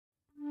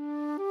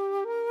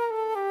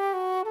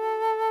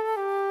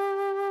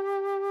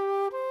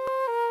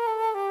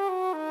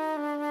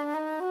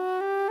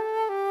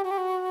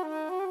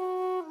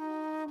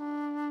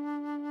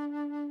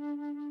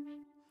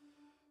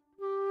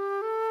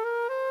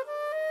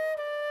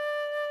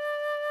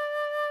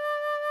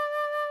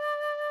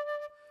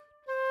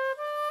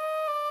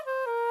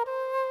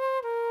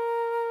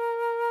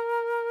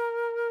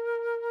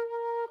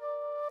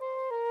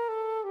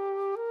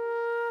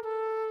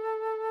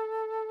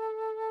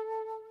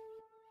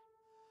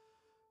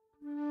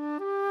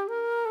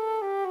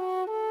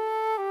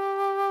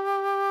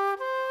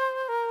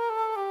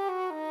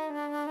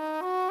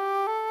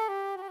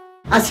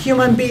as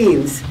human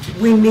beings,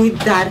 we need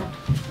that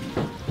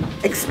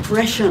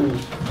expression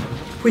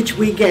which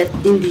we get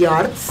in the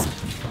arts,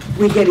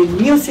 we get in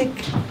music,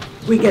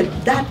 we get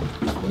that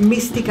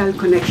mystical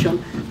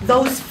connection,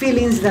 those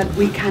feelings that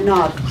we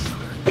cannot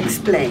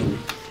explain.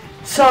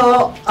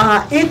 So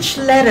each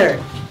letter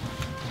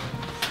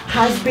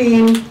has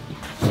been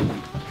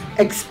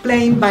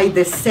explained by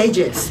the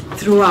sages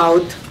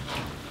throughout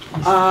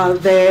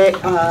the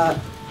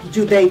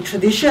Judaic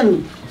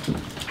tradition,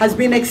 has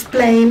been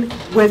explained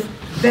with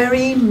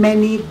very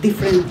many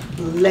different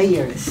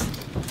layers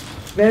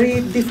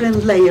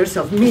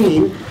of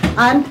meaning,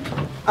 and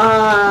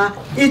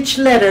each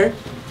letter,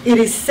 it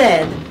is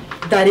said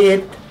that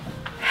it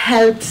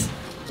helps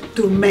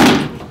to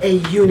make a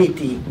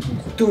unity,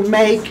 to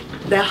make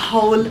the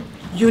whole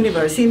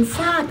universe. In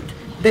fact,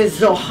 the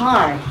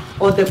Zohar,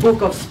 or the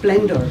Book of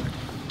Splendor,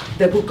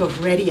 the Book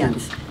of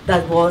Radiance,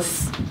 that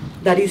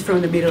is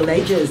from the Middle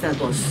Ages, that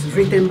was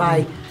written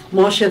by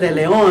Moshe de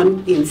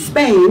Leon in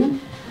Spain,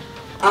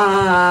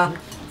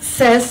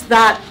 says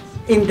that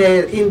at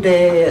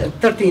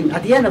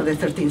the end of the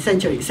 13th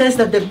century, says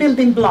that the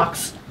building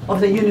blocks of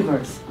the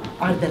universe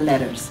are the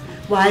letters.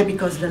 Why?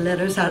 Because the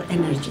letters are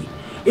energy.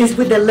 It's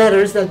with the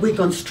letters that we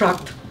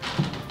construct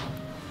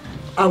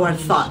our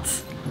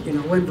thoughts. You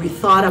know, when we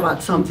thought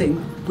about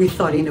something, we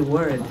thought in a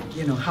word,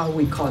 you know, how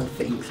we call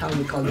things, how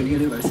we call the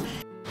universe.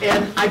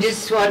 And I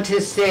just want to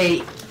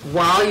say,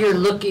 while you're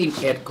looking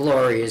at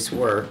Gloria's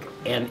work,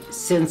 and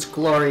since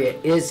Gloria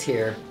is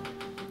here,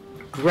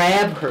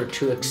 grab her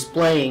to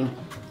explain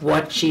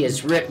what she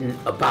has written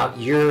about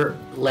your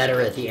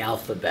letter of the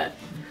alphabet.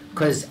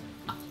 Because,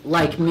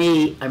 like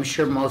me, I'm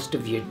sure most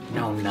of you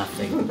know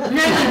nothing.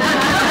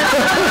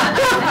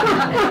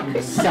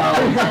 So,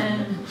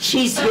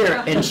 she's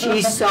here, and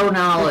she's so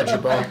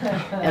knowledgeable.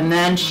 And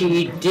then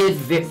she did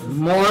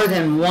more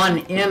than one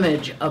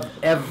image of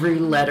every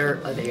letter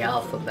of the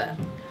alphabet.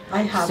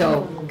 I have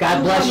so,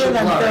 God bless you,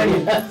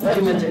 Gloria.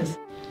 images.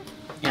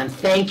 And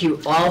thank you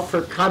all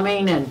for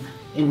coming, and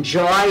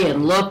enjoy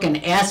and look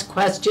and ask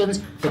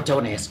questions, but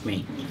don't ask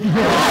me.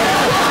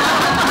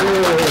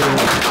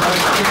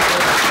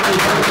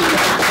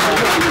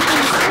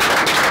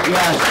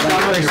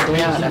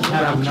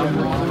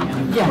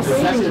 Yes.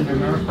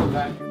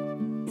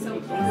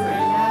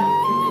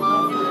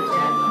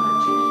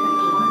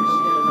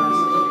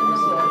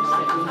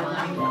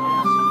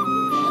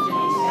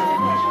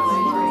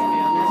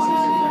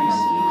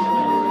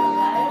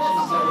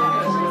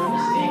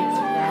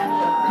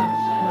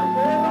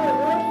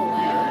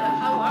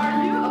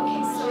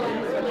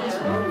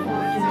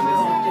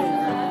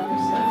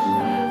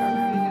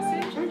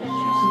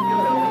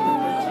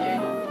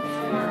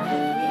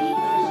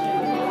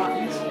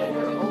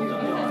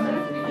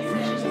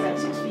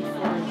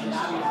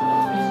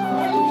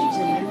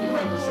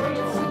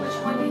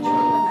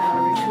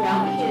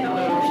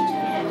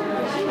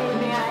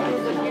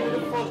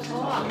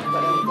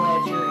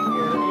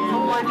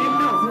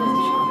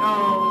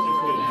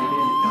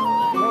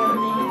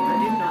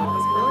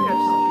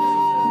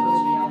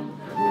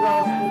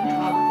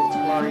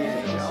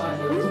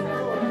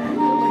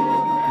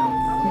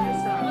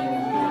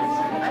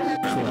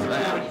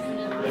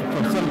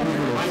 For some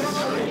people,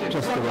 it's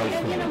just the right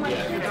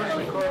thing.